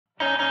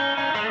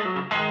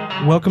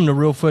Welcome to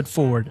Real Foot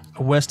Forward,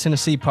 a West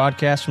Tennessee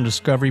podcast from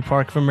Discovery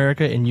Park of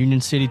America in Union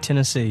City,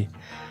 Tennessee.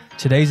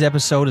 Today's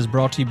episode is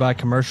brought to you by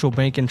Commercial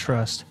Bank and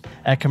Trust.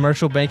 At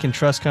Commercial Bank and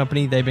Trust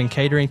Company, they've been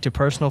catering to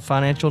personal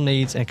financial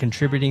needs and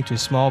contributing to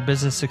small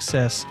business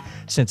success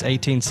since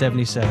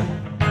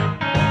 1877.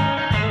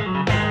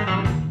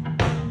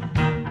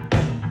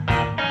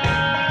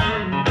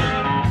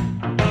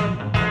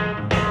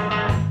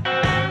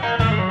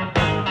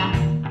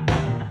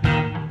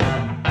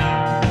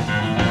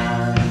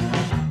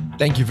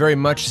 Thank you very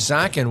much,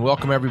 Zach, and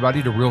welcome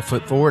everybody to Real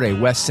Foot Forward, a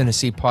West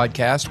Tennessee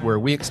podcast where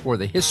we explore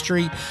the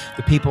history,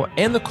 the people,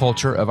 and the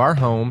culture of our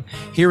home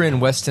here in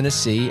West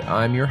Tennessee.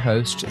 I'm your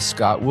host,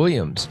 Scott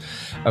Williams.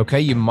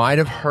 Okay, you might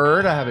have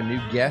heard I have a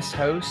new guest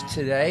host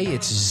today.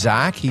 It's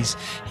Zach. He's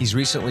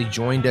recently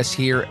joined us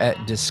here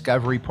at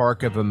Discovery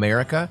Park of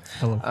America.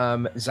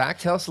 Hello. Zach,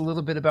 tell us a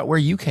little bit about where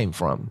you came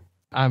from.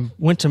 I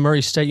went to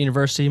Murray State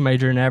University,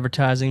 major in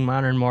advertising,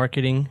 minor in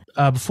marketing.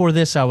 Before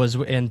this, I was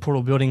in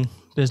portal building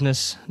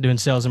business, doing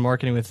sales and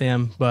marketing with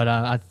them, but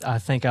I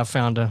think I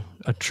found a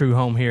true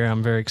home here.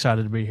 I'm very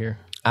excited to be here.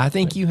 I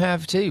think you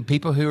have too.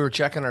 People who are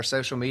checking our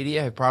social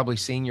media have probably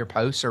seen your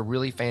posts are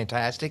really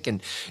fantastic.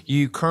 And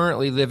you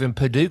currently live in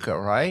Paducah,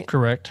 right?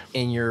 Correct.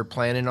 And you're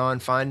planning on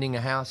finding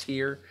a house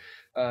here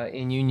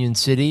in Union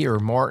City or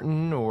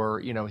Martin or,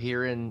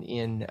 here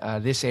in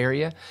this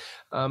area.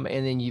 And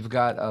then you've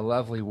got a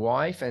lovely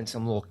wife and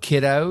some little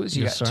kiddos.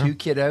 You Yes, got sir. 2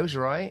 kiddos,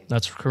 right?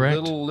 That's correct.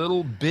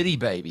 Little bitty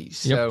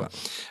babies. Yep.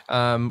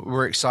 So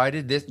we're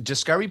excited. This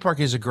Discovery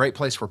Park is a great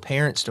place for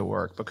parents to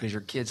work because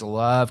your kids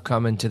love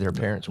coming to their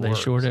parents' work.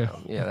 They sure do.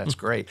 So, yeah, that's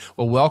great.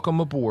 Well,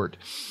 welcome aboard.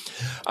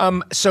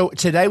 So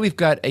today we've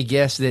got a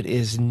guest that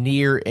is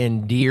near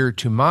and dear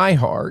to my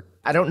heart.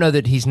 I don't know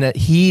that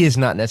he is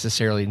not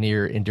necessarily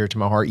near and dear to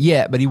my heart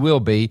yet, but he will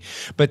be.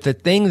 But the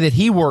thing that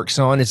he works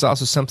on is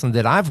also something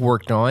that I've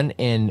worked on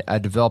and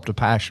developed a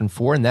passion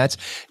for, and that's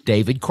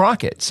David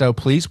Crockett. So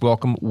please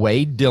welcome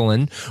Wade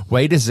Dillon.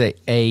 Wade is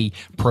a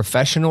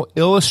professional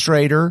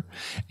illustrator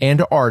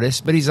and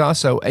artist, but he's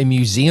also a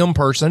museum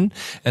person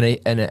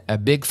and a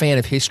big fan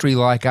of history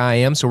like I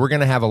am. So we're going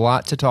to have a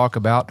lot to talk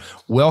about.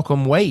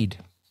 Welcome, Wade.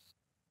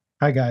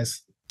 Hi,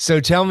 guys. So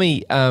tell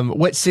me,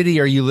 what city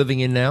are you living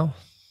in now?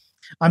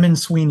 I'm in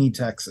Sweeney,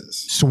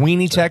 Texas.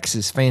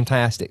 Texas.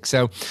 Fantastic.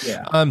 So,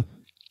 Yeah.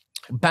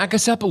 Back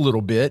us up a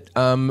little bit.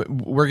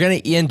 We're going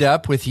to end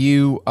up with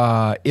you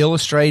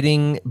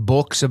illustrating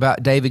books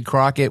about David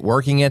Crockett,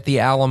 working at the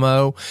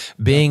Alamo,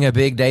 being a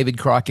big David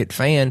Crockett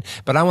fan.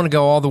 But I want to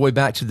go all the way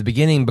back to the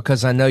beginning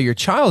because I know your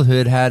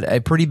childhood had a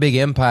pretty big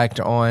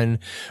impact on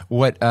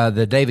what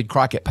the David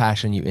Crockett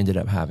passion you ended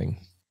up having.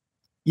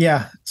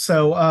 Yeah.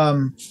 So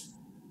I'm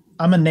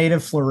a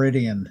native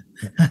Floridian.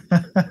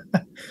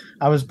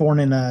 I was born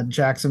in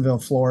Jacksonville,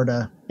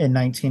 Florida in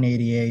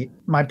 1988.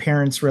 My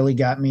parents really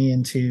got me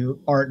into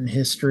art and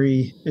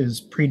history. It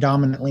was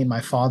predominantly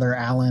my father,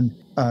 Alan,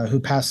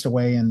 who passed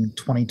away in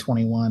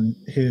 2021,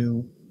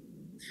 who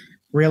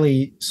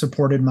really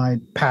supported my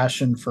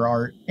passion for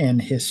art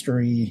and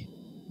history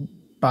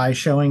by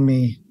showing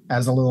me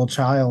as a little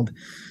child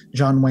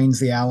John Wayne's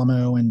The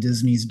Alamo and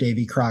Disney's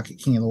Davy Crockett,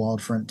 King of the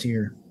Wild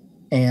Frontier.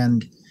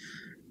 And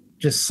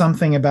just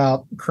something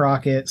about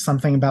Crockett,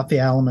 something about the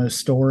Alamo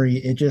story,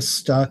 it just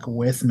stuck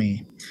with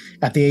me.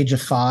 At the age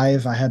of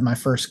 5, I had my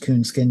first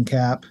coonskin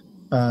cap.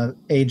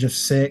 Age of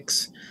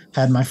 6,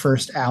 had my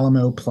first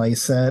Alamo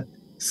playset.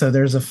 So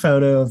there's a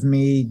photo of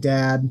me,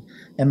 Dad,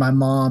 and my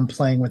mom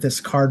playing with this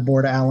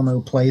cardboard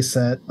Alamo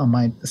playset on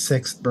my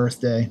 6th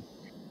birthday.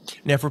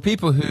 Now, for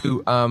people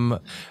who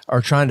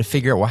are trying to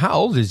figure out, well, how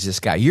old is this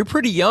guy? You're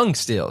pretty young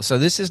still. So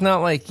this is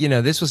not like,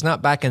 this was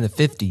not back in the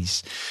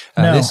 50s.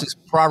 No. This is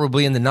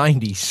probably in the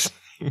 90s.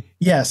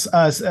 Yes.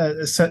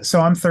 So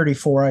I'm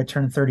 34. I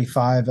turned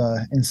 35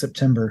 in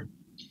September.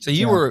 So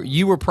you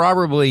were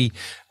probably,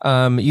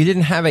 you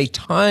didn't have a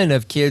ton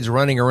of kids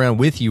running around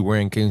with you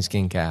wearing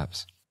coonskin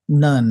caps.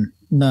 None.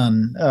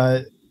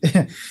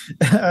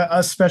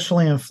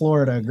 Especially in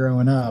Florida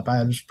growing up.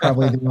 I was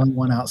probably the only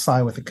one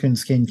outside with a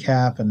coonskin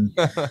cap. And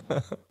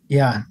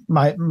yeah,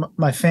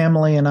 my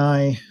family and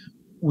I,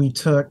 we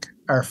took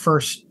our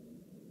first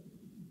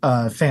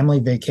family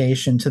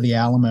vacation to the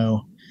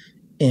Alamo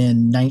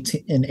in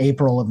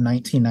April of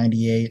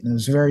 1998. And it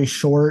was a very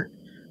short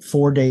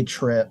 4-day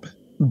trip,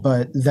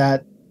 but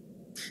that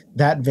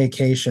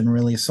vacation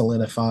really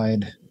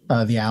solidified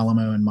the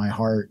Alamo in my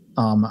heart.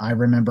 I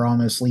remember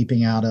almost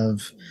leaping out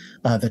of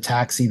the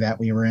taxi that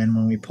we were in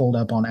when we pulled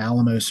up on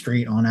Alamo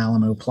Street on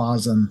Alamo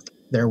Plaza. And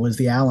there was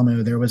the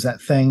Alamo. There was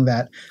that thing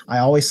that I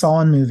always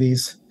saw in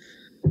movies,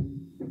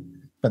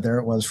 but there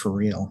it was for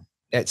real.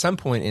 At some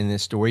point in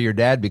this story, your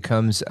dad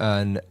becomes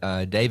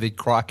a David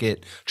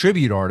Crockett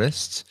tribute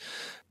artist.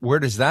 Where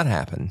does that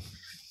happen?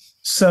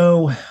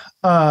 So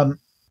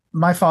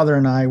my father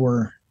and I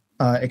were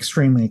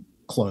extremely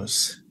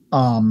close.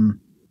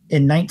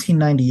 In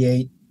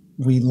 1998,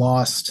 we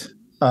lost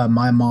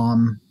my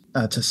mom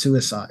to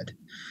suicide.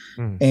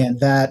 And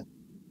that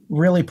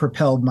really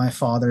propelled my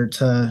father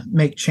to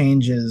make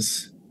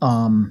changes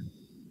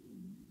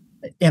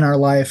in our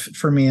life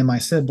for me and my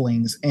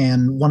siblings.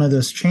 And one of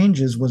those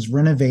changes was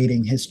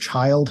renovating his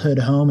childhood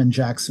home in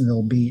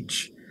Jacksonville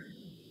Beach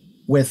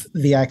with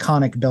the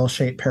iconic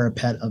bell-shaped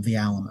parapet of the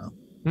Alamo.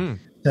 Hmm.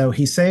 So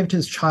he saved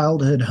his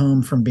childhood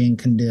home from being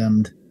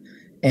condemned.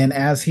 And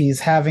as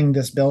he's having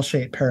this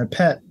bell-shaped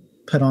parapet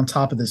put on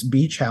top of this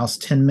beach house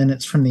 10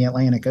 minutes from the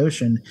Atlantic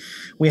Ocean,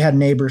 we had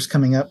neighbors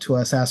coming up to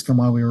us asking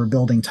why we were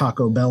building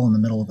Taco Bell in the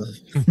middle of the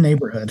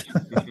neighborhood.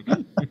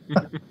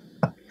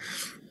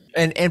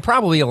 And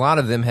probably a lot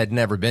of them had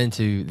never been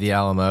to the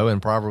Alamo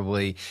and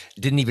probably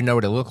didn't even know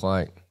what it looked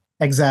like.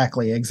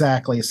 Exactly.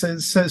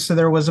 So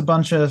there was a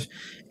bunch of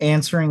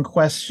answering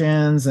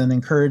questions and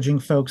encouraging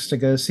folks to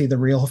go see the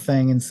real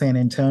thing in San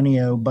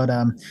Antonio. But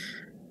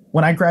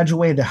when I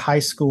graduated high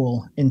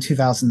school in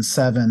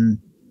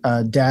 2007,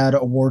 Dad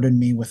awarded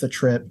me with a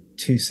trip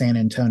to San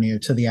Antonio,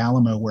 to the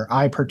Alamo, where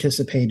I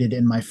participated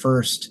in my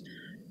first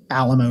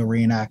Alamo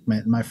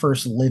reenactment, my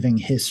first living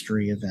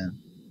history event.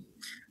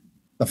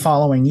 The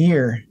following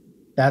year,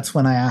 that's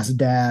when I asked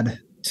Dad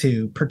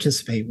to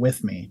participate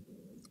with me.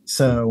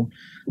 So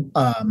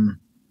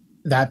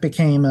that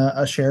became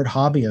a shared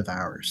hobby of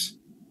ours.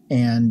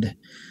 And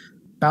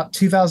about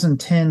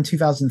 2010,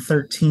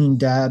 2013,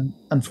 Dad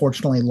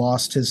unfortunately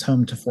lost his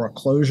home to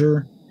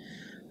foreclosure,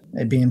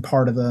 it being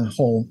part of the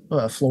whole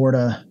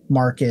Florida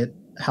market,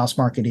 house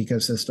market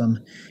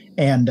ecosystem.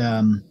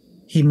 And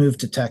he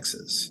moved to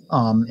Texas.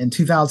 In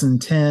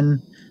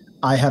 2010,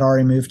 I had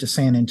already moved to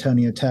San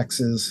Antonio,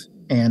 Texas.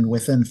 And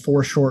within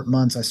 4 short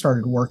months, I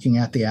started working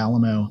at the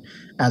Alamo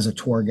as a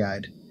tour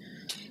guide.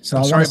 So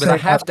I'm sorry, but I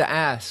have to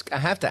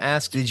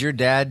ask, did your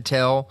dad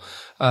tell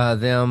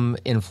them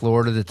in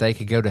Florida that they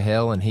could go to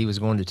hell and he was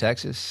going to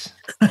Texas?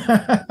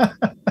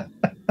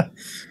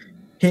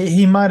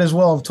 He might as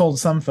well have told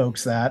some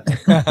folks that.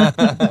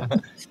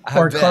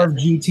 Or carved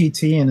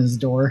GTT in his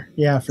door.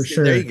 Yeah, for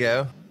sure. There you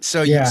go.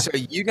 So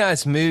you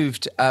guys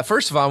moved.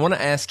 First of all, I want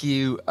to ask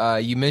you,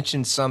 you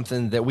mentioned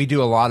something that we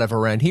do a lot of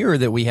around here,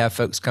 that we have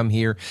folks come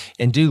here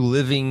and do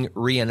living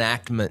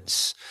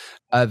reenactments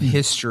of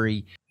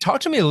history.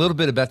 Talk to me a little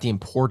bit about the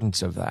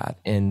importance of that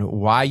and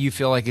why you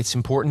feel like it's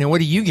important and what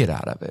do you get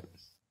out of it?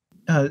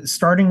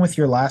 Starting with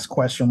your last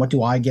question, what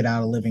do I get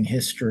out of living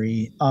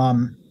history?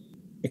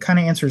 It kind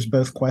of answers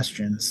both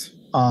questions.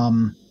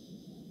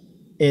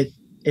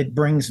 It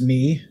brings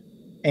me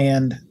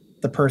and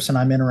the person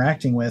I'm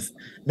interacting with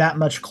that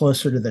much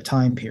closer to the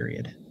time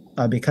period,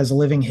 because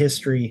living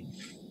history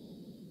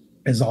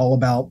is all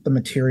about the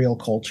material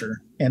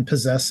culture and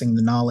possessing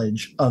the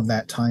knowledge of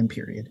that time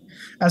period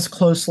as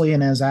closely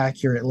and as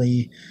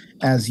accurately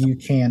as you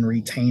can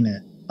retain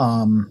it.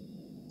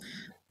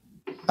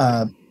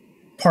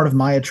 Part of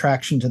my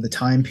attraction to the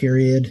time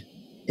period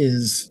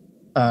is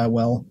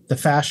the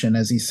fashion,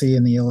 as you see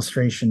in the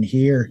illustration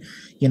here,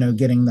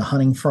 getting the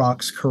hunting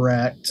frocks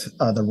correct,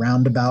 the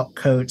roundabout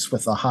coats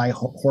with the high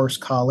horse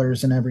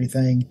collars and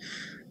everything.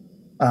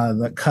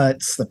 The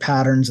cuts, the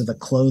patterns of the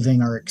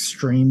clothing are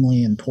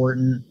extremely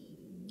important.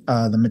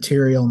 The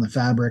material and the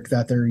fabric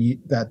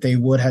that they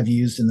would have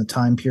used in the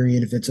time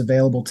period, if it's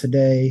available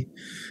today,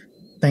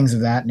 things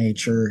of that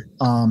nature.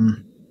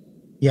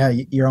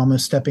 You're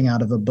almost stepping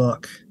out of a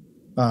book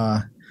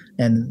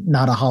and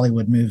not a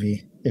Hollywood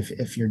movie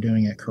if you're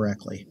doing it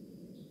correctly.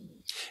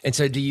 And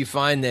so do you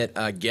find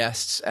that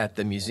guests at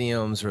the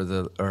museums or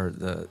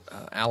the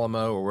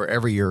Alamo or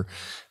wherever you're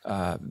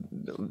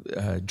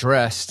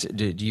dressed,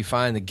 do you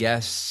find the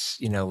guests,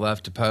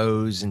 love to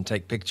pose and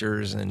take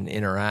pictures and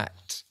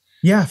interact?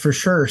 Yeah, for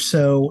sure.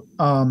 So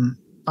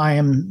I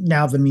am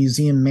now the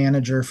museum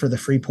manager for the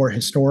Freeport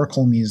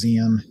Historical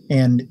Museum.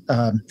 And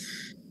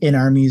in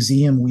our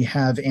museum, we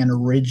have an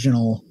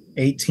original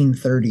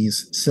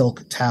 1830s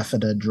silk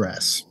taffeta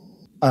dress.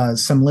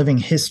 Some living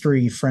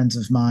history friends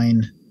of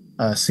mine,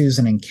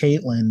 Susan and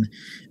Caitlin,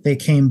 they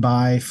came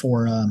by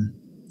for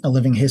a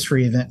living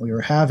history event we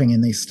were having,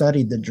 and they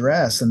studied the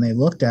dress and they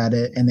looked at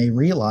it and they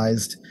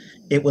realized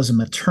it was a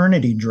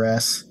maternity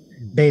dress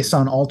based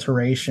on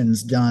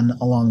alterations done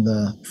along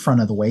the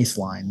front of the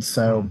waistline.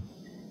 So,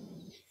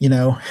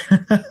 Yeah,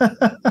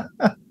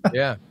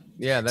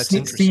 that's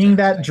interesting. Seeing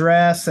that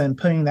dress and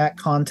putting that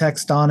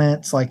context on it,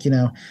 it's like,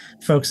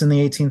 folks in the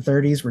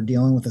 1830s were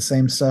dealing with the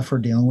same stuff we're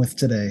dealing with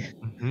today.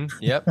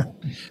 Mm-hmm. Yep.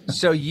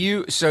 So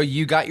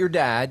you got your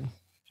dad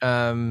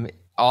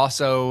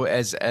also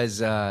as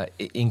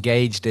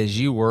engaged as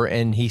you were,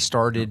 and he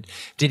started.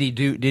 Did he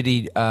do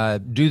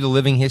the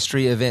living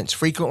history events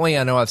frequently?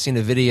 I know I've seen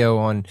a video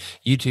on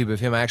YouTube of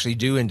him actually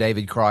doing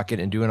David Crockett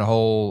and doing a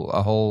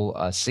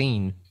whole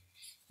scene.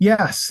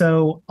 Yeah.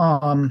 So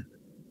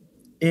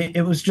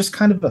it was just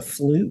kind of a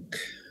fluke.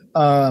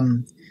 A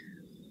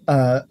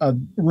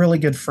really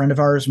good friend of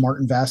ours,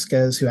 Martin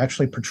Vasquez, who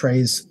actually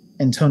portrays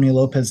Antonio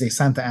Lopez de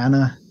Santa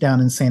Anna down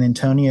in San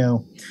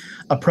Antonio,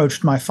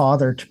 approached my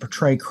father to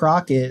portray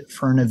Crockett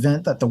for an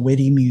event that the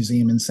Whitty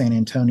Museum in San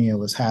Antonio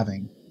was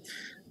having.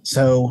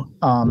 So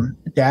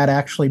Dad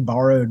actually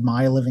borrowed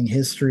my living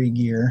history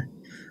gear,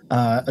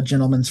 a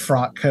gentleman's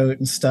frock coat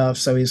and stuff.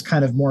 So he's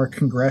kind of more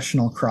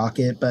congressional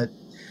Crockett, but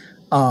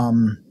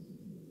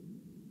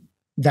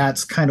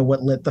that's kind of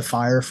what lit the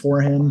fire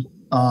for him.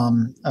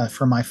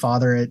 For my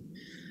father,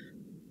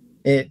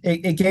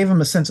 it gave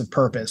him a sense of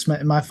purpose.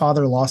 My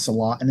father lost a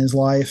lot in his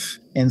life,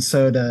 and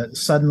so to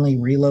suddenly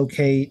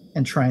relocate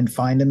and try and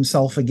find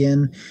himself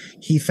again,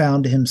 he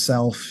found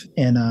himself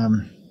in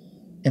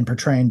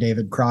portraying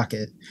David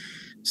Crockett.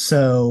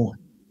 So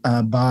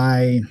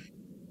by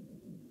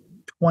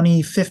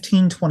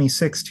 2015,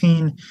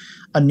 2016,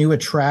 a new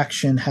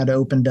attraction had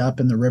opened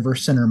up in the River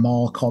Center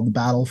Mall called the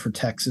Battle for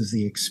Texas: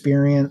 The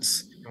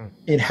Experience.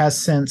 It has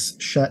since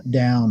shut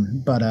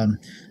down, but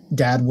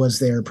Dad was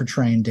there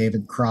portraying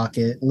David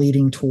Crockett,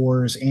 leading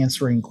tours,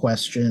 answering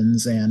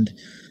questions, and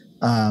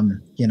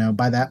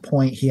by that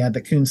point he had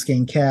the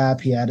coonskin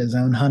cap, he had his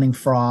own hunting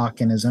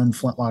frock and his own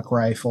flintlock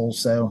rifle.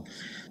 So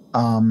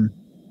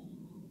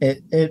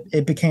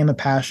it became a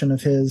passion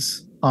of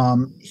his.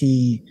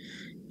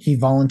 He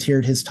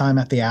volunteered his time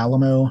at the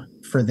Alamo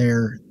for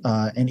their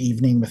an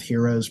Evening with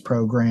Heroes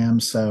program.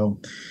 So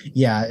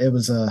yeah, it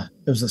was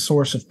a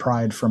source of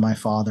pride for my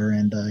father,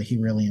 and he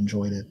really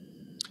enjoyed it.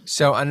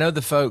 So I know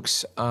the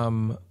folks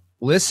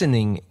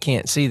listening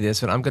can't see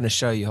this, but I'm going to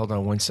show you. Hold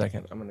on one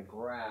second. I'm going to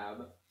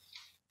grab.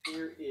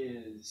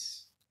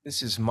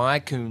 This is my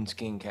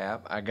coonskin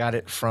cap. I got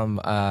it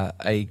from a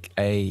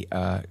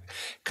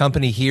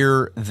company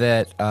here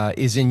that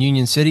is in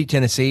Union City,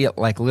 Tennessee,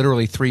 like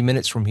literally 3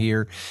 minutes from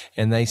here,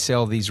 and they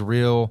sell these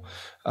real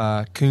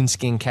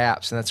coonskin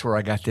caps, and that's where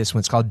I got this one.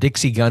 It's called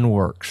Dixie Gun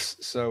Works.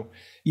 So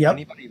Yep.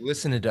 Anybody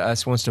listening to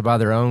us wants to buy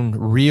their own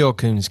real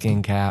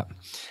coonskin cap,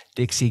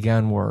 Dixie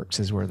Gun Works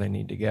is where they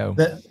need to go.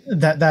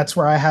 That's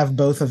where I have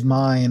both of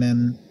mine,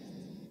 and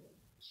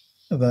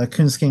the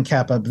coonskin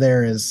cap up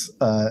there is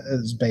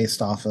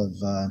based off of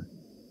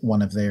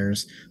one of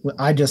theirs.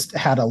 I just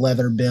had a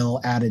leather bill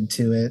added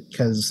to it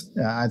because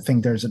I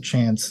think there's a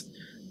chance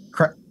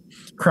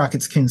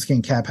Crockett's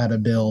coonskin cap had a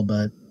bill,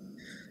 but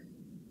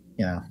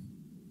anyway.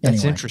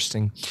 That's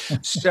interesting.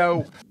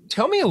 So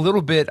tell me a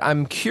little bit.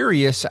 I'm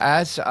curious,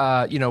 as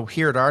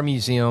here at our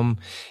museum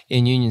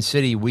in Union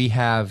City, we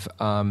have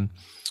a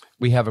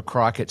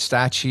Crockett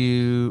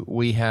statue,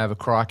 we have a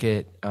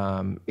Crockett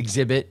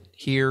exhibit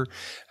here,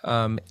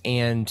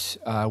 and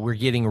we're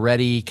getting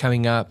ready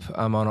coming up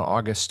on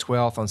August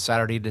 12th on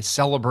Saturday to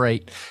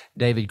celebrate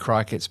David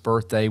Crockett's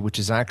birthday, which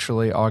is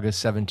actually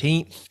August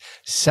 17th,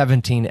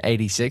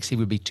 1786. He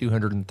would be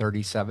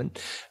 237.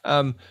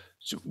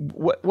 So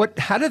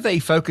how do they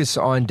focus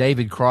on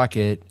David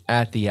Crockett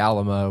at the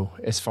Alamo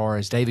as far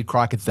as David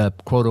Crockett, the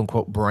quote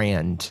unquote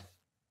brand?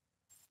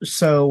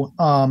 So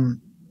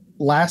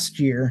last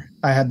year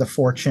I had the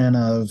fortune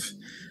of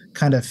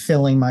kind of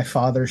filling my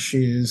father's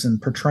shoes and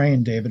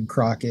portraying David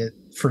Crockett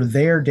for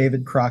their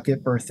David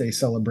Crockett birthday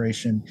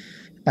celebration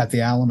at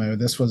the Alamo.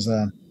 This was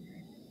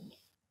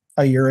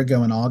a year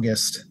ago in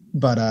August,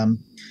 but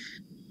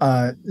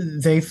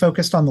they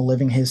focused on the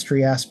living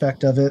history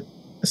aspect of it.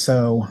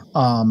 So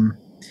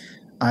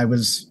I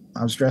was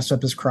dressed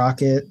up as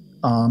Crockett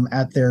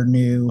at their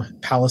new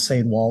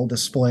Palisade Wall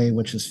display,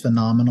 which is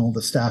phenomenal.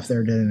 The staff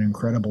there did an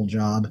incredible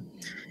job,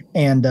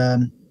 and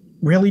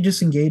really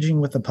just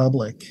engaging with the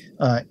public,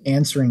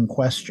 answering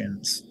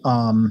questions.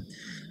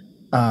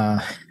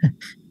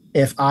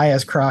 If I,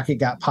 as Crockett,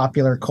 got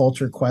popular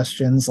culture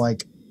questions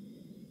like,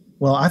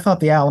 well, I thought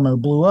the Alamo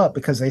blew up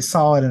because they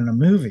saw it in a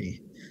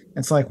movie.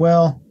 It's like,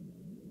 well,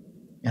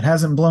 it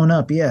hasn't blown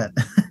up yet.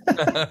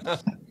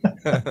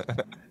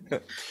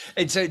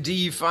 And so do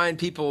you find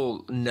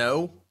people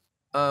know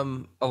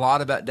a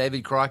lot about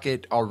David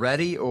Crockett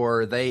already,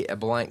 or are they a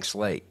blank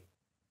slate?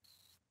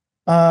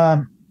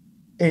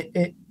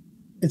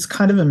 It's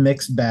kind of a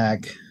mixed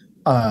bag.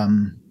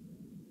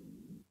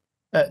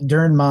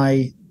 During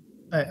I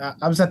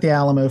was at the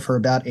Alamo for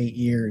about 8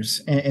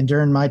 years, and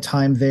during my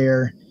time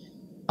there,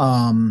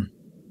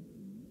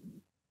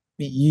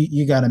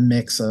 you got a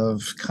mix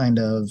of kind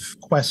of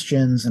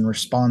questions and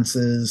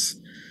responses.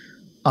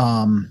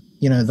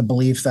 The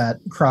belief that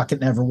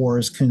Crockett never wore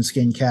his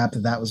coonskin cap,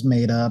 that was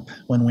made up,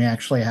 when we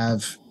actually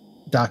have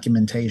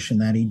documentation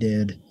that he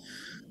did.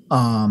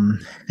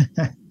 The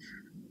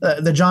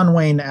John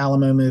Wayne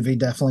Alamo movie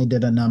definitely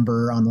did a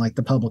number on like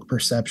the public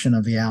perception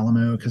of the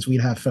Alamo, because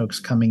we'd have folks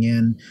coming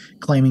in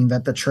claiming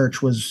that the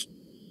church was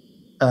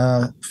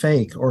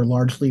fake or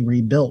largely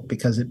rebuilt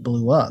because it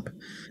blew up,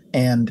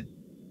 and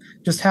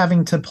just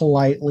having to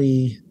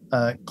politely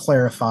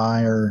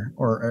clarify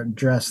or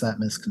address that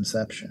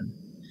misconception.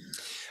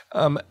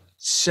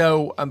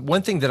 So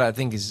one thing that I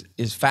think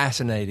is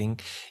fascinating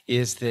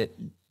is that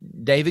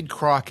David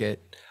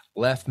Crockett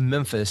left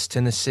Memphis,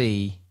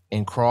 Tennessee,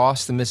 and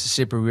crossed the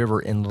Mississippi River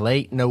in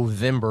late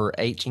November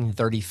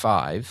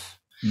 1835.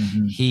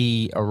 Mm-hmm.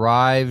 He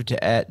arrived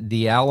at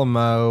the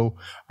Alamo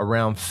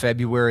around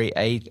February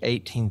 8,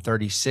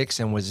 1836,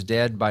 and was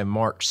dead by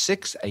March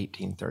 6,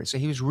 1830. So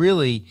he was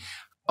really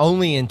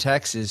only in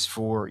Texas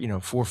for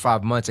 4 or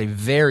 5 months, a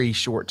very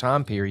short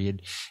time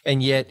period.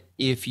 And yet,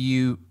 if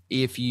you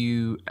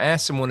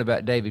ask someone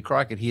about David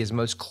Crockett, he is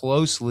most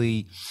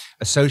closely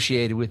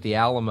associated with the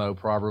Alamo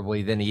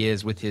probably than he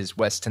is with his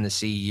West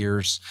Tennessee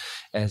years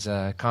as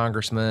a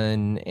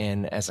congressman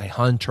and as a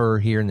hunter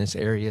here in this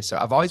area. So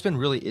I've always been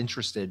really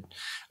interested.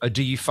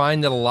 Do you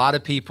find that a lot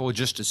of people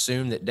just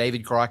assume that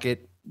David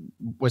Crockett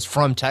was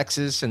from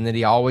Texas and that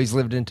he always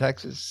lived in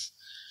Texas?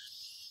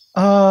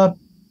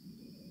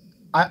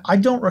 I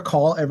don't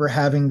recall ever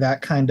having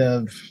that kind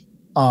of,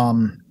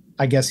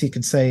 I guess you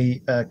could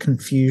say,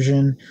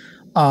 confusion.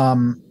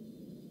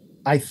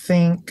 I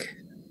think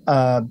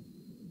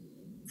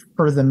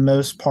for the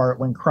most part,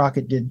 when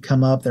Crockett did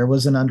come up, there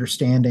was an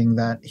understanding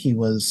that he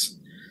was,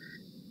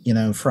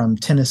 from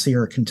Tennessee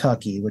or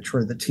Kentucky, which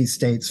were the two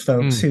states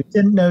folks who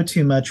didn't know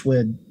too much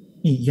would,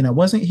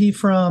 wasn't he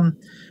from,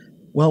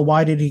 well,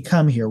 why did he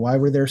come here? Why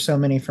were there so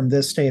many from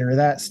this state or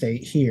that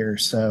state here?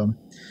 So,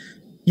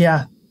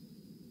 yeah.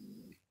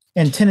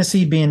 And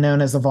Tennessee being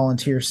known as a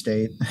volunteer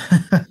state.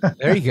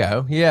 There you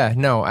go. Yeah,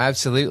 no,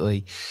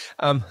 absolutely.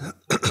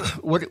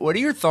 What are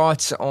your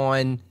thoughts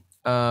on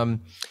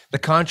the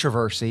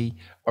controversy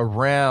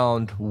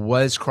around,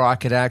 was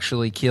Crockett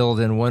actually killed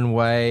in one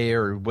way,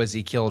 or was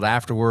he killed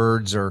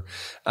afterwards? Or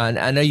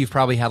I know you've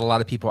probably had a lot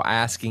of people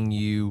asking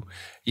you,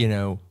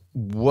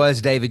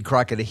 was David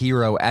Crockett a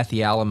hero at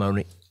the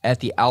Alamo?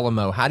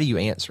 How do you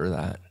answer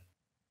that?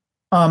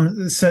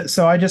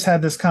 So I just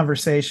had this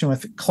conversation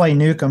with Clay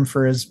Newcomb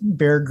for his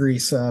Bear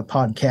Grease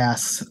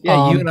podcast.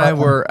 Yeah, you and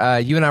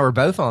I were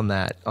both on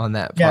that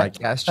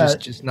podcast,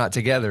 just not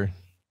together.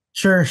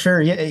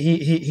 Sure. Yeah,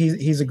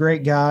 he's a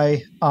great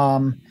guy.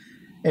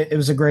 It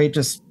was a great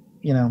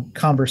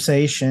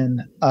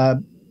conversation.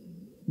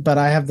 But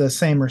I have the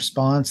same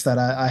response that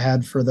I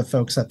had for the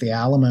folks at the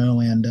Alamo.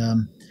 And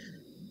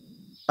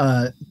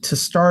to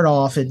start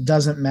off, it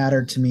doesn't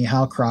matter to me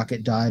how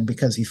Crockett died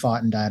because he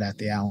fought and died at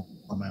the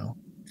Alamo.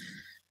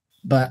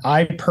 But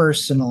I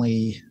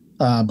personally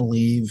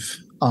believe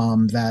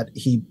that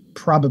he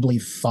probably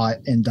fought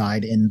and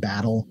died in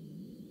battle.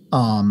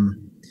 I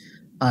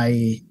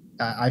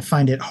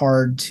find it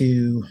hard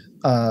to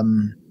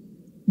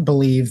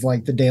believe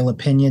like the De La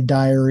Pena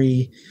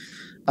diary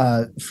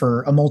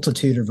for a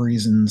multitude of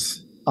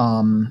reasons.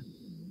 The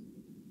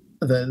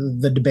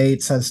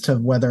debates as to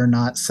whether or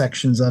not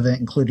sections of it,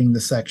 including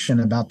the section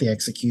about the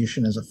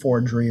execution, is a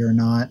forgery or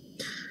not.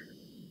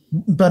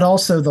 But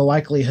also the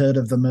likelihood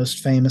of the most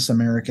famous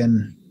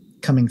American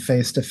coming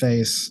face to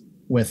face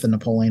with the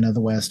Napoleon of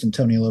the West,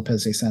 Antonio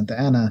Lopez de Santa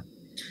Anna,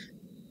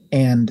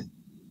 and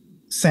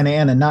Santa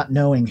Anna not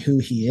knowing who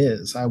he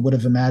is. I would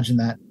have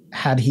imagined that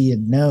had he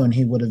had known,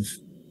 he would have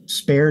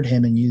spared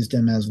him and used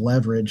him as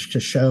leverage to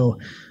show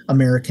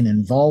American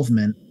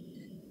involvement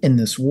in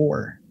this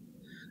war.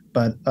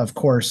 But of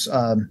course,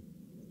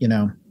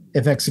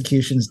 if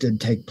executions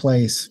did take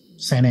place,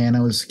 Santa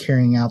Anna was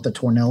carrying out the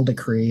Tornell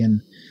Decree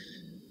and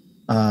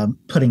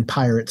putting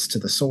pirates to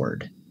the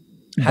sword.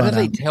 How do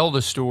they tell the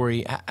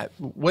story?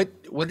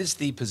 What is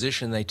the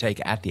position they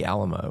take at the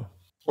Alamo?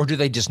 Or do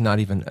they just not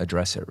even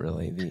address it,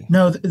 really?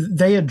 No,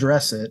 they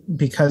address it,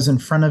 because in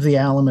front of the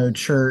Alamo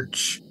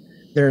Church,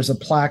 there's a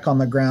plaque on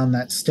the ground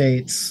that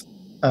states,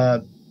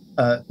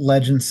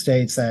 legend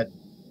states that,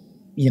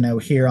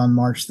 here on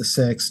March the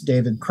 6th,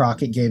 David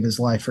Crockett gave his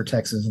life for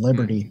Texas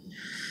liberty.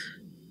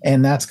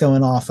 And that's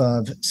going off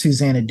of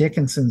Susanna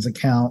Dickinson's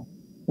account,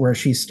 where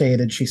she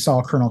stated she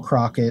saw Colonel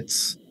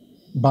Crockett's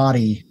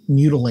body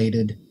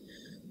mutilated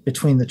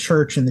between the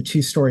church and the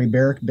two-story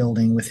barrack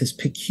building with his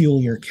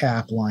peculiar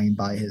cap lying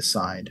by his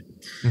side.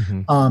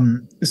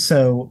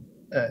 So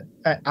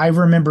I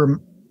remember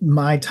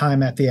my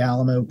time at the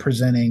Alamo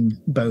presenting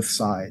both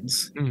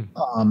sides,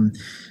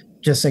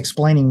 just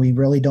explaining we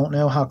really don't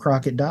know how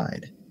Crockett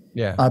died.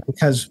 Yeah,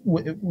 because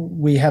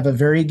we have a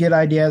very good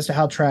idea as to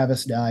how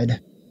Travis died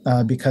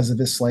because of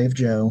his slave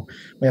Joe.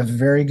 We have a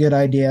very good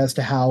idea as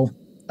to how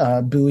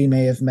Bowie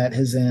may have met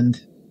his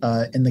end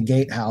in the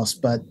gatehouse,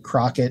 but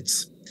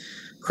Crockett's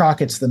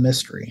the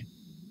mystery.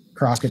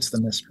 Crockett's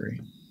the mystery.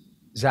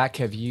 Zach,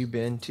 have you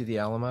been to the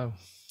Alamo?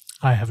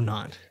 I have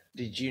not.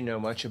 Did you know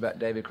much about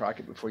David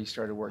Crockett before you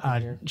started working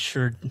here? I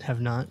sure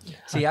have not.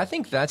 See, I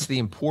think that's the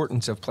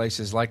importance of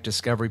places like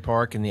Discovery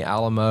Park and the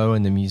Alamo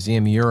and the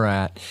museum you're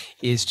at,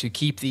 is to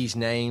keep these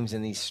names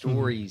and these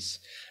stories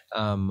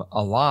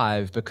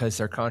alive, because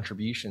their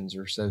contributions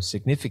are so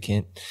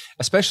significant.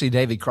 Especially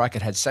David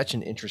Crockett had such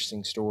an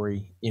interesting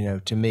story,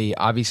 to me.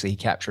 Obviously, he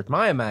captured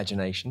my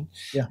imagination,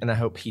 and I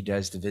hope he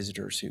does the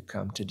visitors who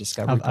come to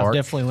Discovery Park. I've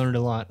definitely learned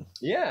a lot.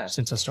 Yeah,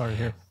 since I started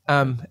here.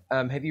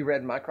 Have you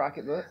read my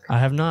Crockett book? I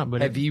have not,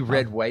 but have you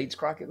read Wade's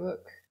Crockett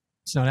book?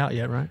 It's not out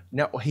yet, right?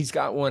 No, he's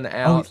got one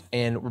out,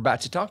 and we're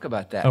about to talk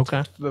about that.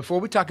 Okay. Before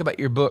we talk about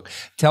your book,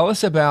 tell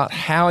us about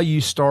how you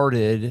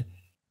started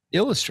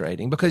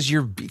illustrating, because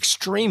you're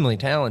extremely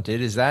talented.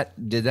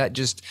 Did that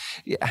just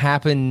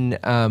happen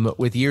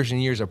with years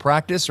and years of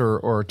practice,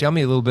 or tell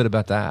me a little bit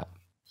about that?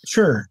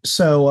 Sure.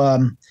 So,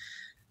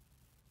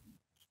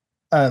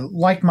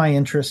 like my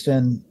interest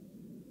in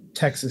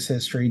Texas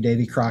history,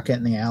 Davy Crockett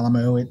and the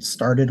Alamo, it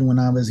started when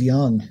I was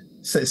young.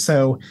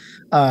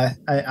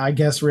 I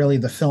guess really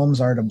the films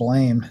are to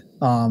blame.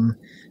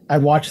 I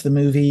watched the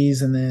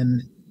movies, and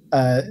then,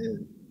 uh,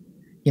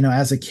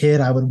 as a kid,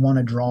 I would want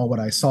to draw what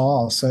I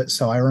saw.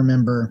 So I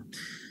remember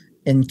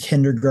in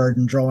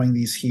kindergarten drawing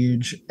these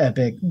huge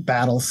epic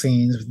battle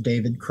scenes with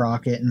David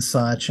Crockett and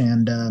such.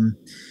 And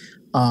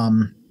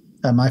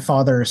my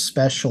father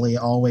especially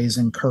always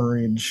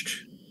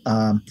encouraged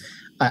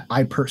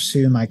I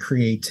pursue my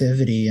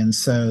creativity. And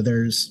so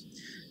there's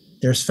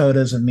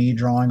photos of me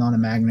drawing on a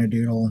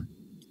Magnadoodle.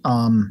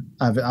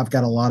 I've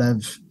got a lot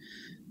of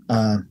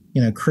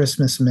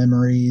Christmas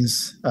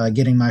memories,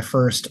 getting my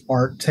first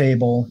art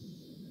table,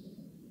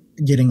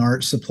 getting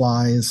art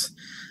supplies.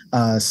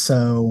 That's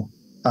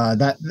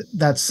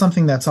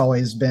something that's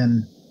always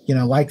been,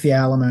 like the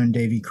Alamo and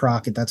Davy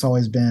Crockett, that's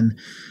always been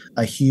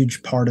a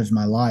huge part of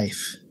my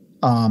life.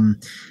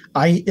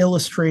 I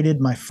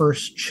illustrated my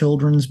first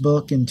children's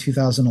book in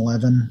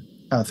 2011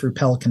 through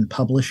Pelican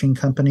Publishing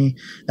Company.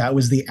 That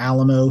was the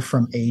Alamo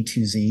from A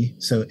to Z.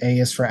 So A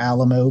is for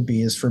Alamo,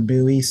 B is for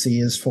Bowie, C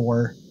is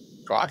for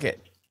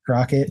Crockett.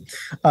 It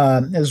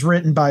was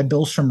written by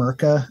Bill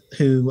Shamerka,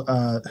 who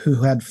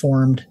had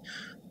formed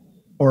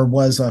or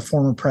was a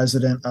former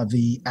president of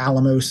the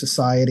Alamo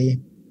Society.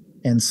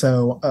 And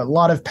so a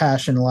lot of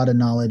passion, a lot of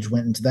knowledge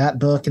went into that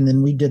book. And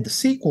then we did the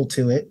sequel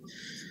to it,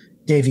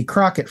 Davy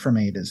Crockett from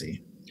A to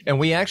Z. And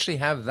we actually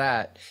have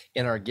that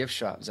in our gift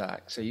shop,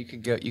 Zach. So you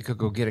could go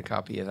get a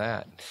copy of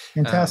that.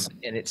 Fantastic.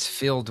 And it's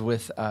filled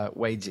with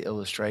Wade's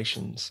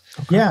illustrations.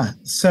 Okay. Yeah.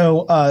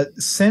 So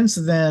since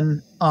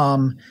then,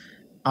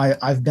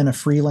 I've been a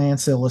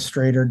freelance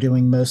illustrator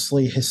doing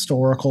mostly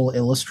historical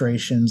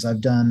illustrations.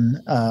 I've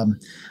done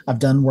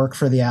work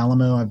for the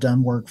Alamo. I've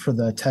done work for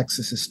the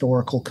Texas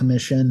Historical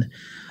Commission.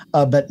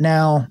 But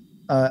now,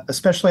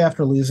 especially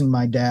after losing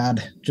my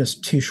dad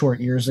just 2 short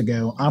years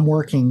ago, I'm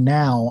working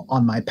now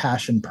on my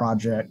passion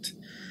project.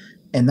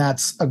 And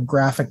that's a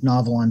graphic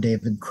novel on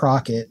David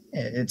Crockett.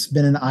 It's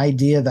been an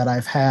idea that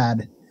I've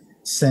had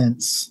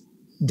since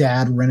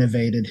Dad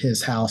renovated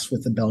his house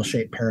with the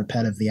bell-shaped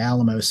parapet of the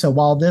Alamo. So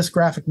while this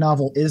graphic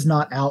novel is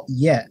not out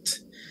yet,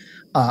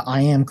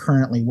 I am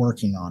currently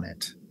working on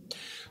it.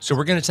 So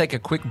we're going to take a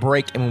quick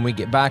break, and when we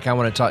get back, I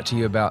want to talk to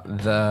you about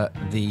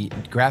the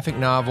graphic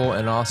novel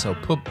and also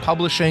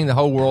publishing, the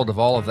whole world of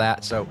all of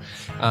that. So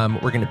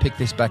we're going to pick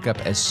this back up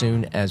as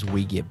soon as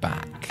we get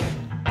back.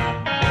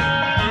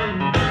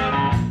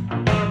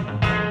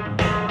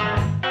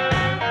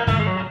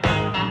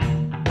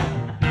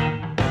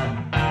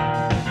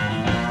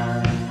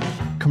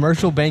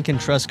 Commercial Bank and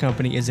Trust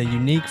Company is a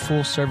unique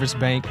full-service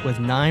bank with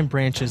 9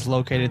 branches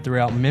located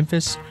throughout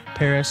Memphis,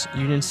 Paris,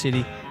 Union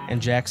City,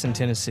 and Jackson,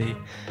 Tennessee.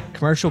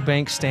 Commercial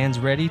Bank stands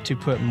ready to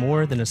put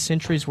more than a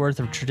century's worth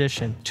of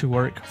tradition to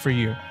work for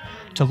you.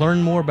 To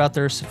learn more about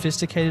their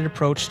sophisticated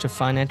approach to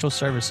financial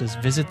services,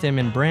 visit them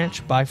in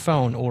branch, by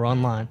phone, or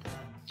online.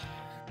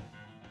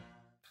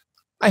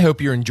 I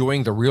hope you're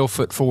enjoying the Real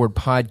Foot Forward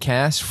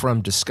podcast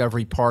from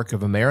Discovery Park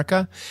of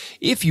America.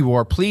 If you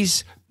are,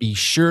 please be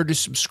sure to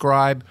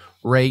subscribe,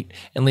 rate,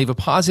 and leave a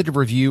positive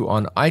review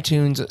on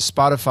iTunes,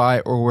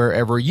 Spotify, or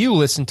wherever you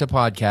listen to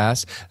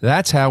podcasts.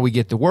 That's how we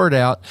get the word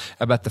out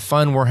about the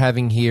fun we're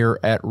having here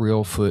at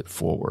Real Foot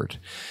Forward.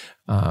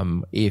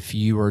 If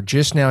you are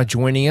just now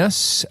joining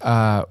us,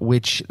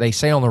 which they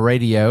say on the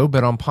radio,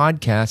 but on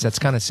podcasts, that's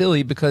kind of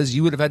silly because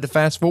you would have had to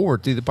fast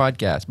forward through the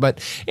podcast. But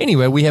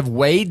anyway, we have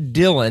Wade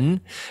Dillon,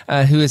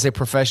 who is a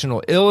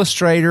professional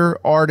illustrator,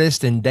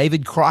 artist, and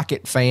David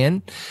Crockett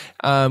fan.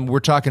 We're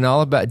talking all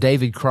about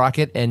David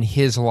Crockett and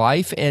his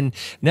life. And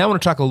now I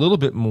want to talk a little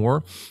bit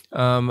more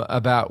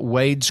about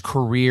Wade's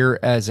career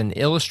as an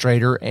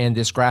illustrator and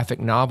this graphic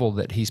novel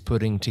that he's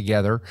putting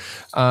together.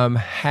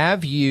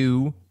 Have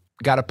you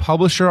got a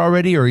publisher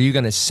already, or are you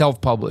going to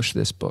self-publish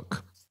this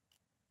book?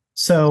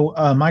 So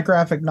my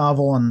graphic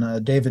novel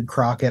on David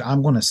Crockett,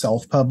 I'm going to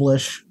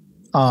self-publish.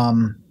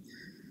 I've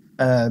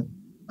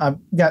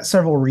got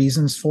several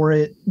reasons for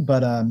it,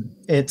 but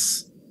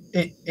it's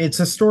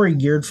a story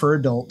geared for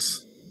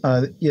adults.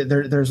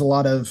 There's a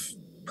lot of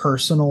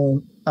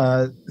personal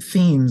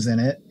themes in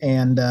it,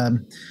 and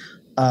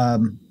I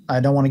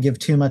don't want to give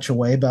too much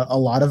away, but a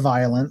lot of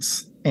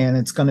violence, and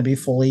it's going to be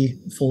fully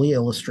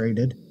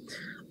illustrated.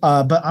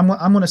 But I'm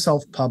going to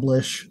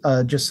self-publish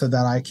just so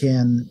that I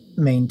can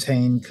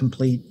maintain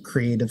complete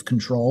creative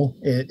control.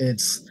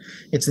 It's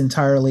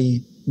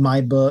entirely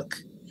my book,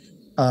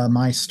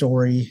 my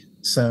story.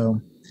 So,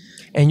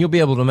 and you'll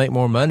be able to make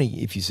more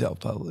money if you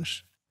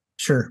self-publish.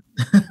 Sure.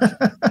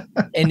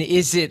 And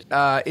is it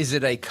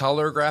a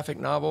color graphic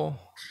novel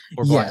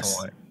or black and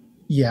white?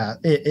 Yeah.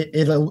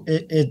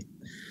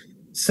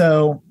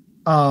 So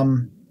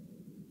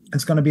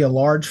it's going to be a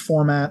large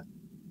format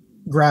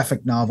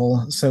graphic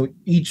novel. So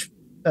each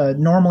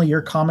normally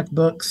your comic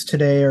books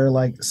today are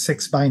like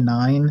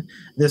 6x9.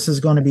 This is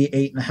going to be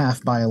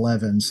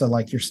 8.5x11. So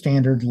like your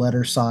standard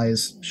letter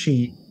size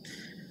sheet.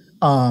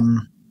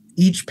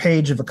 Each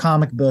page of a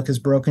comic book is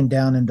broken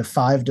down into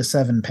 5 to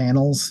 7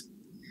 panels.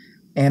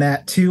 And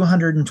at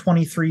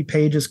 223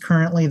 pages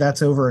currently,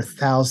 that's over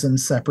 1,000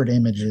 separate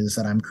images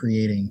that I'm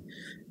creating.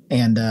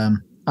 And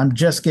I'm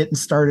just getting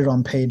started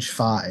on page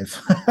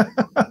 5.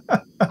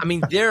 I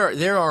mean,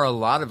 there are a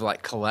lot of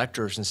like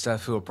collectors and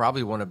stuff who will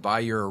probably want to buy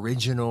your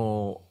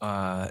original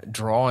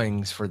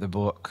drawings for the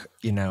book.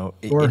 You know,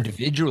 Sure.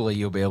 individually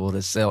you'll be able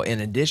to sell in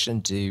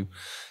addition to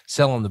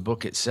selling the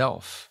book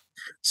itself.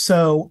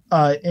 So,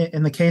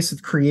 in the case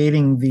of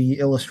creating the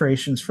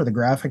illustrations for the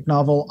graphic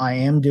novel, I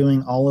am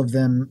doing all of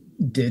them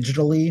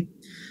digitally.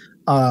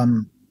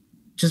 Um,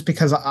 just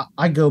because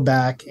I go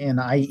back and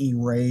I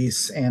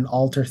erase and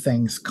alter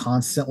things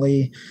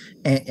constantly,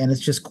 and it's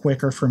just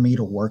quicker for me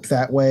to work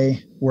that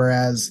way.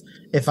 Whereas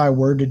if I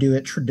were to do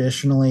it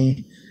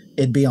traditionally,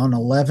 it'd be on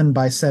 11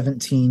 by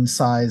 17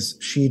 size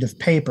sheet of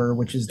paper,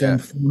 which is then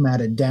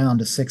formatted down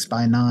to 6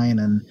 by 9,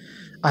 and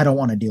I don't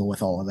want to deal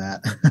with all of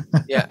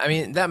that. Yeah, I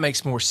mean, that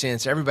makes more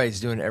sense. Everybody's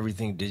doing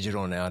everything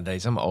digital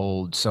nowadays. I'm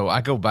old, so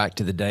I go back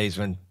to the days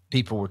when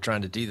people were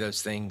trying to do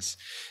those things,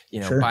 you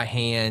know, Sure. by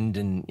hand,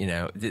 and you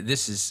know,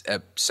 this is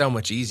so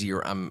much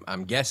easier.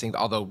 I'm guessing,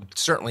 although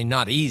certainly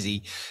not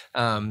easy,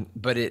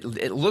 but it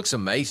looks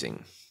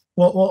amazing.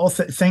 Well,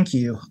 thank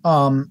you.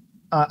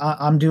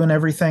 I'm doing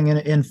everything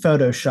in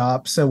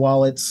Photoshop. So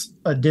while it's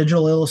a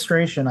digital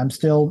illustration, I'm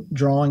still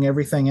drawing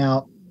everything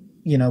out,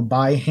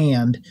 by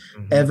hand.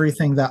 Mhm.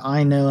 Everything that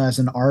I know as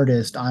an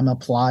artist, I'm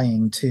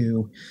applying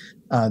to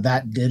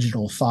that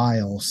digital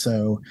file.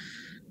 So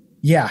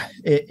yeah,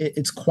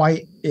 it's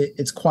quite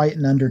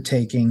an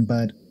undertaking,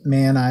 but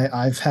man,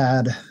 I've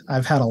had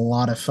a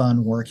lot of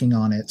fun working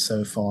on it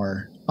so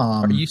far.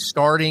 Are you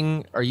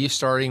starting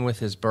with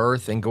his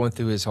birth and going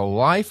through his whole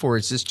life, or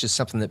is this just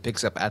something that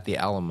picks up at the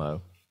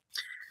Alamo?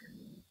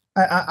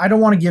 I don't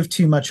want to give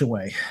too much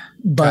away,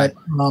 but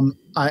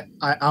Okay.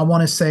 I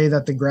want to say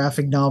that the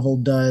graphic novel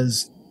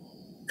does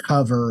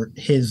cover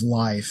his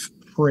life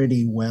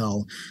pretty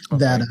well.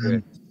 That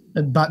Okay,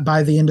 good.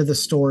 by the end of the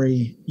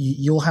story,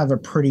 you'll have a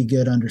pretty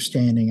good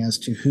understanding as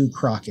to who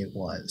Crockett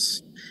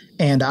was.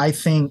 And I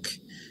think,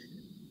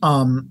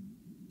 um,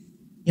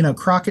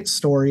 Crockett's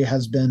story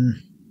has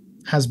been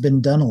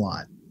done a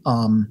lot,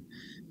 um,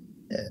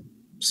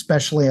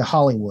 especially at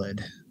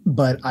Hollywood.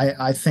 But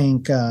I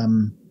think,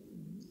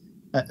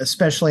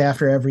 especially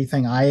after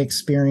everything I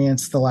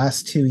experienced the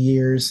last 2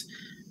 years,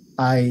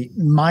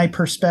 my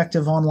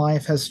perspective on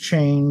life has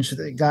changed.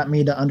 It got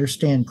me to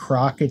understand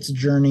Crockett's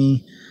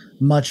journey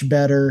much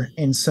better,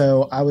 and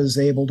so I was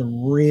able to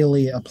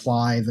really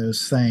apply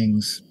those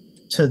things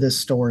to this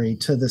story,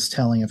 to this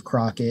telling of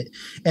Crockett,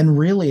 and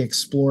really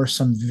explore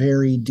some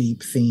very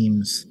deep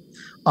themes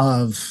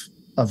of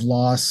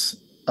loss,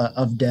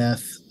 of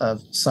death,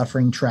 of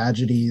suffering,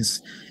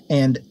 tragedies,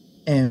 and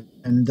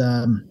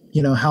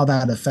how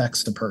that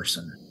affects the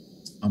person.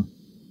 Um,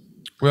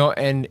 Well,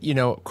 and you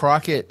know,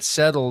 Crockett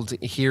settled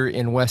here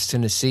in West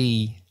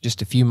Tennessee,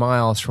 just a few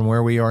miles from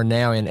where we are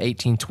now in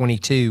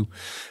 1822.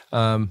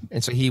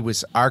 And so he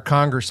was our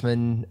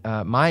congressman.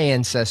 My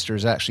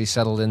ancestors actually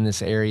settled in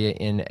this area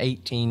in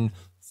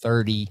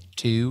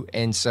 1832,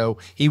 and so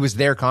he was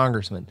their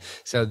congressman.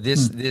 So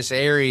this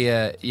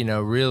area, you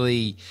know,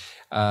 really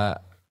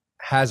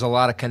has a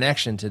lot of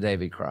connection to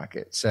David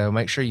Crockett. So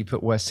make sure you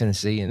put West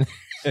Tennessee in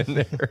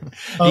there.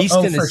 East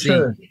for Tennessee.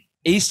 sure.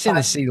 East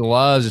Tennessee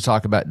loves to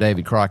talk about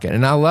David Crockett,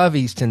 and I love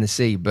East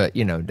Tennessee, but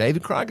you know,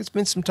 David Crockett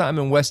spent some time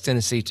in West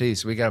Tennessee too,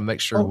 so we got to make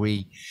sure Oh,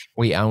 we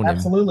own him.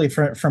 absolutely.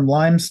 From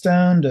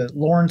Limestone to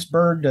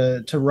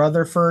Lawrenceburg to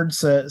Rutherford.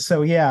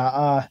 So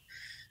yeah,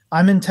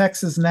 I'm in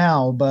Texas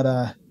now, but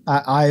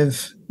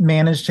I've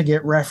managed to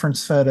get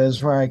reference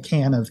photos where I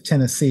can of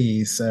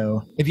Tennessee.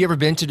 So Have you ever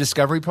been to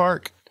Discovery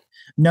Park?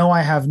 no,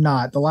 I have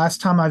not. The last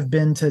time I've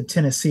been to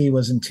Tennessee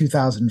was in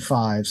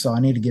 2005, so I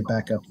need to get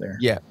back up there.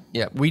 Yeah,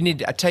 yeah. We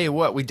need. I tell you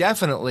what, we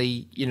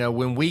definitely, you know,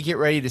 when we get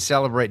ready to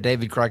celebrate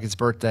David Crockett's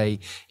birthday,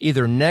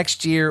 either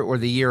next year or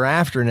the year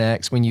after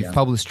next, when you've Yeah.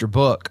 published your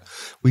book,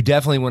 we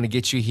definitely want to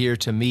get you here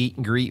to meet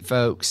and greet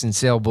folks and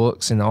sell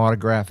books and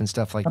autograph and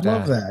stuff like I'd that.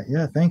 love that.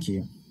 Yeah, thank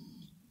you.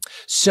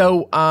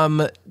 So,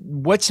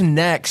 what's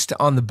next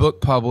on the book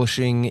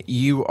publishing?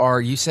 You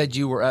said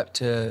you were up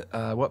to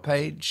what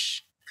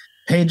page?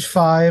 Page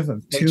 5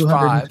 of Page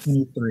 5.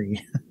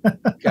 223.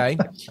 Okay.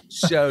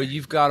 So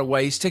you've got a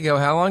ways to go.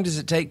 How long does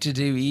it take to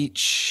do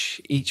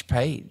each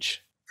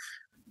page?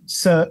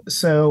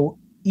 So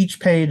each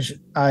page,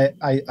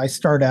 I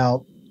start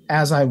out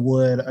as I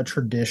would a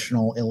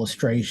traditional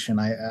illustration.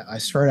 I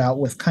start out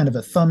with kind of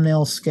a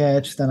thumbnail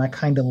sketch, then I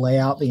kind of lay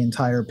out the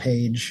entire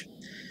page,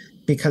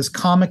 because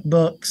comic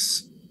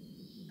books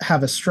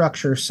have a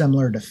structure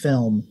similar to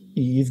film.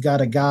 You've got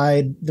to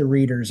guide the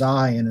reader's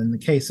eye, and in the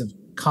case of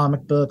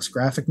comic books,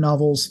 graphic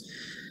novels,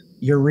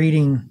 you're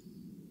reading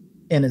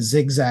in a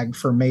zigzag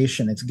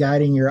formation. It's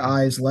guiding your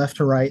eyes left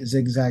to right,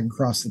 zigzag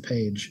across the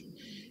page.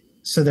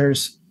 So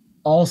there's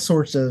all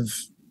sorts of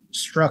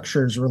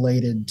structures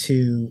related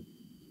to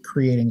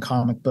creating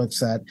comic books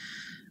that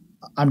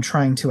I'm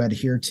trying to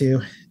adhere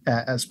to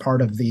as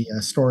part of the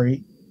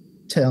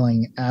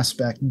storytelling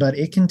aspect. But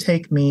it can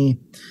take me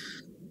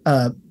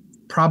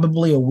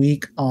probably a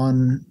week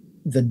on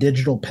the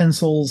digital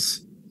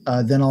pencils.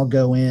 Then I'll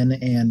go in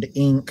and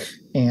ink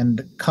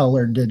and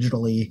color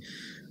digitally.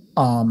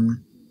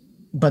 Um,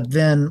 but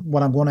then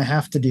what I'm going to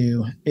have to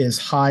do is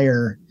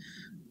hire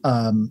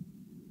um,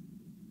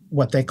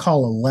 what they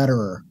call a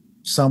letterer,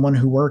 someone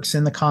who works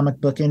in the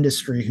comic book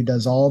industry who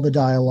does all the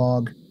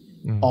dialogue,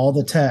 all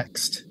the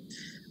text,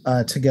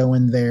 to go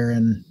in there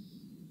and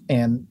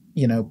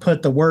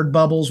put the word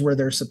bubbles where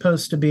they're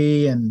supposed to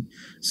be. And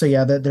so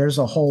that there's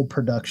a whole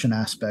production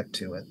aspect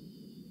to it.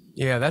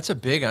 Yeah, that's a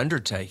big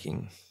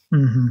undertaking.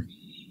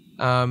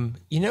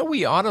 Mm-hmm.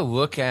 We ought to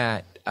look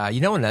at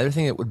another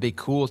thing that would be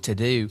cool to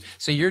do.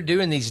 So you're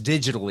doing these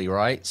digitally,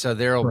 right? So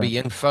there'll be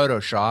in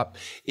Photoshop.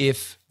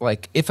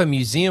 If a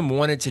museum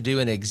wanted to do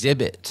an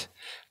exhibit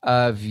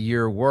of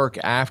your work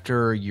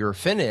after you're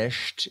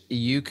finished,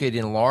 you could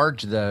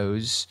enlarge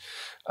those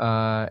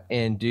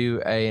and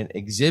do an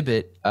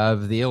exhibit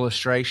of the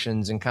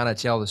illustrations and kind of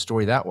tell the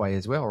story that way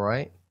as well,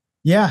 right?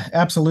 Yeah,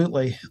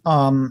 absolutely.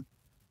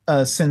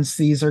 Since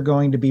these are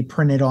going to be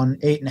printed on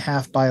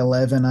 8.5 by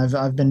 11,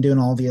 I've been doing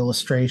all the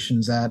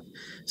illustrations at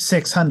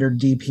 600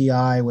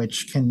 DPI,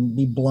 which can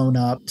be blown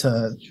up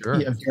to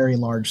a very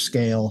large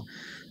scale.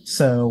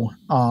 So,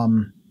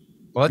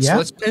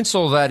 let's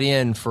pencil that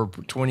in for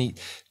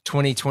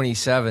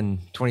 2027,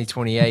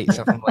 2028,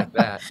 something like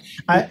that.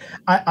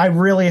 I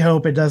really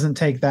hope it doesn't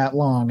take that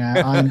long.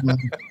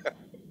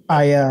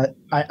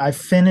 I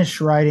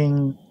finished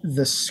writing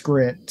the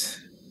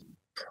script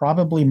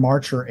probably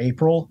March or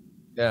April.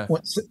 Yeah.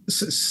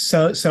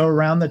 So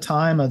around the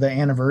time of the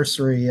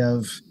anniversary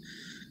of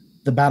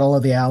the Battle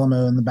of the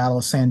Alamo and the Battle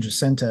of San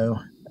Jacinto,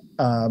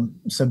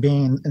 so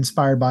being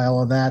inspired by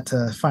all of that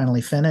to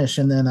finally finish,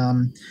 and then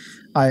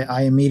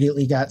I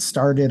immediately got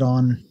started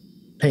on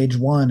page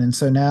 1, and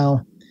so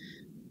now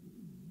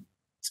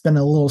it's been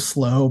a little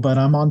slow, but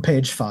I'm on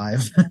page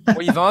 5.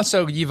 Well, you've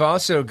also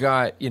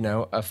got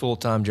a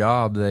full-time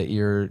job that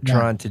you're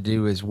trying to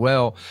do as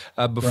well.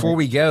 Before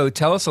we go,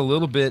 tell us a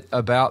little bit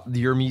about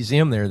your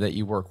museum there that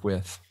you work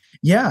with.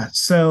 Yeah,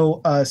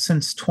 so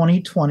since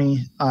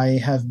 2020, I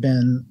have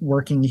been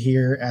working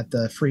here at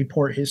the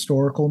Freeport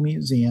Historical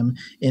Museum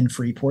in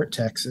Freeport,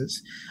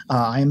 Texas.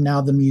 I am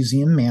now the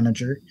museum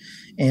manager,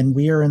 and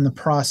we are in the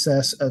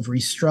process of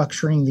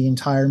restructuring the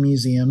entire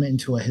museum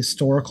into a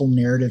historical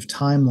narrative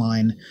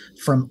timeline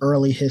from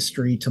early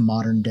history to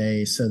modern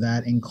day. So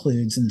that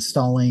includes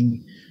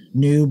installing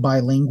new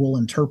bilingual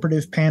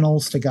interpretive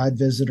panels to guide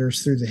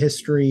visitors through the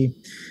history,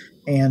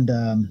 and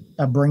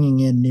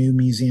bringing in new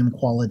museum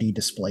quality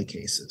display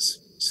cases.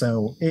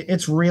 So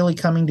it's really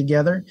coming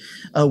together.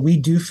 We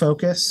do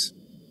focus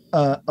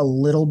a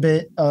little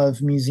bit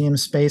of museum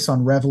space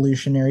on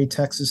Revolutionary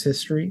Texas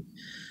history.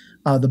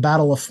 The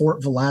Battle of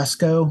Fort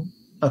Velasco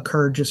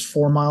occurred just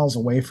 4 miles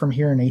away from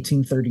here in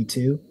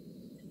 1832.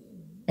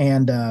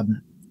 And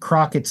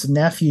Crockett's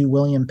nephew,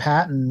 William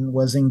Patton,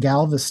 was in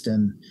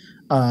Galveston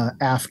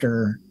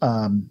after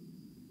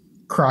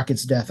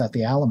Crockett's death at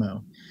the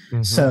Alamo.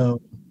 Mm-hmm.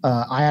 So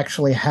I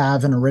actually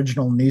have an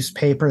original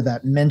newspaper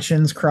that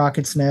mentions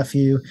Crockett's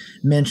nephew,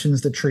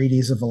 mentions the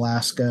treaties of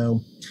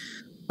Velasco.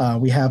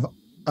 We have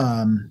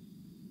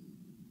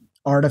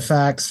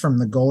artifacts from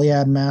the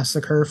Goliad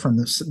massacre, from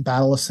the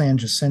Battle of San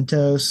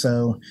Jacinto.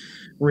 So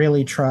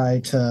really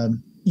try to,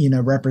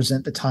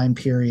 represent the time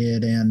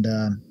period and,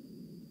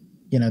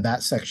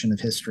 that section of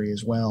history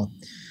as well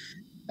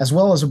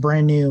as a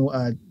brand new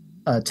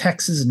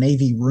Texas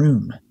Navy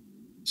room.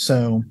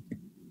 So,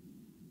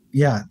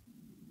 yeah.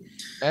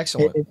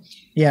 Excellent.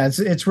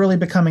 It's really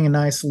becoming a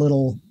nice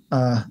little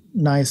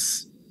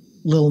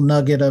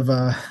nugget of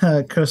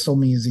a coastal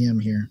museum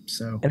here.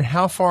 So, and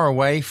how far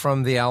away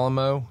from the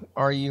Alamo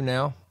are you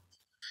now?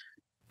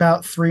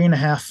 About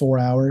 3.5, 4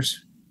 hours.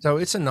 So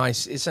it's a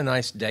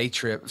nice day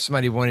trip. If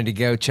somebody wanted to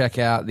go check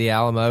out the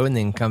Alamo and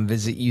then come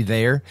visit you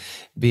there,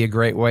 be a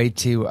great way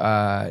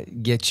to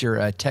get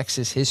your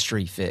Texas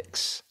history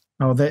fix.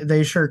 Oh,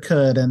 they sure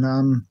could.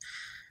 And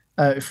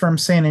from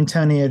San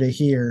Antonio to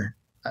here,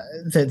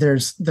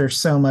 there's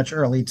so much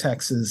early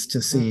Texas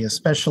to see,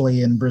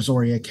 especially in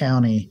Brazoria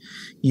County.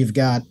 You've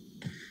got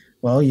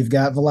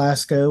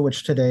Velasco,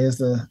 which today is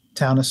the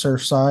town of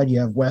Surfside.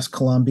 You have West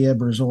Columbia,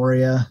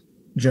 Brazoria,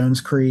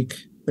 Jones Creek.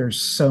 There's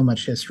so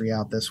much history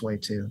out this way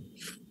too.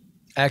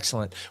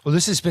 Excellent. Well,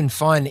 this has been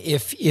fun.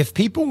 If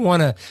people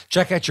want to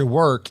check out your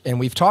work, and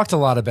we've talked a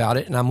lot about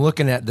it, and I'm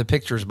looking at the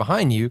pictures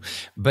behind you,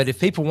 but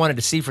if people wanted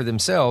to see for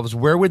themselves,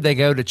 where would they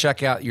go to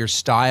check out your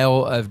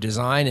style of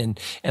design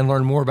and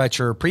learn more about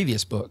your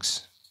previous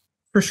books?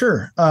 For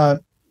sure.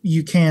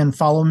 You can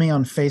follow me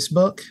on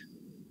Facebook.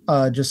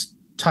 Just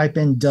type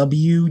in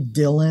W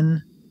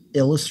Dillon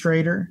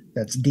Illustrator.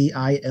 That's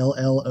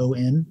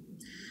Dillon.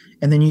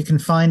 And then you can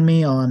find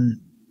me on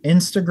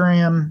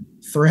Instagram,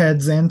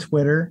 Threads, and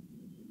Twitter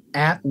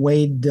at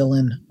Wade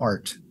Dillon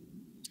Art.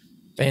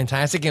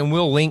 Fantastic. And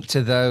we'll link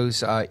to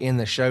those in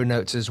the show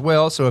notes as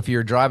well. So if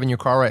you're driving your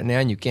car right now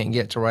and you can't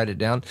get to write it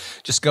down,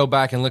 just go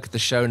back and look at the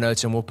show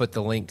notes and we'll put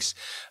the links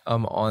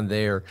on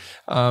there.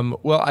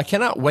 Well, I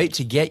cannot wait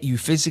to get you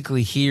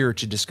physically here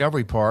to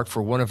Discovery Park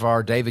for one of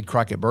our David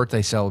Crockett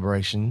birthday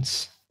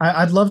celebrations.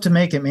 I'd love to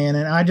make it, man.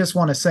 And I just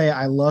want to say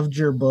I loved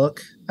your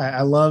book.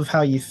 I love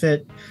how you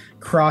fit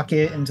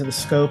Crockett into the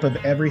scope of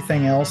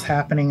everything else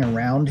happening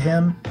around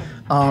him.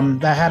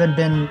 That hadn't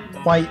been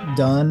quite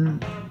done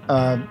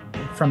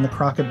from the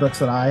Crockett books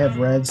that I have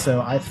read.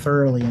 So I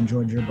thoroughly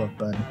enjoyed your book,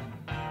 bud.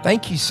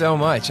 Thank you so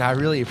much. I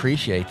really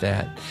appreciate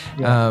that.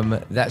 Yeah.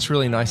 That's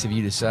really nice of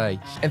you to say.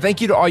 And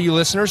thank you to all you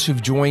listeners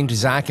who've joined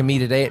Zach and me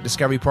today at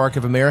Discovery Park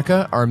of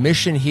America. Our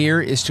mission here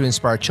is to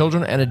inspire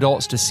children and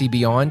adults to see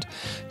beyond.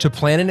 To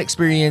plan an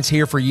experience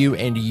here for you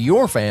and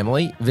your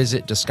family,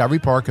 visit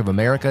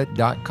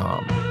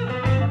discoveryparkofamerica.com.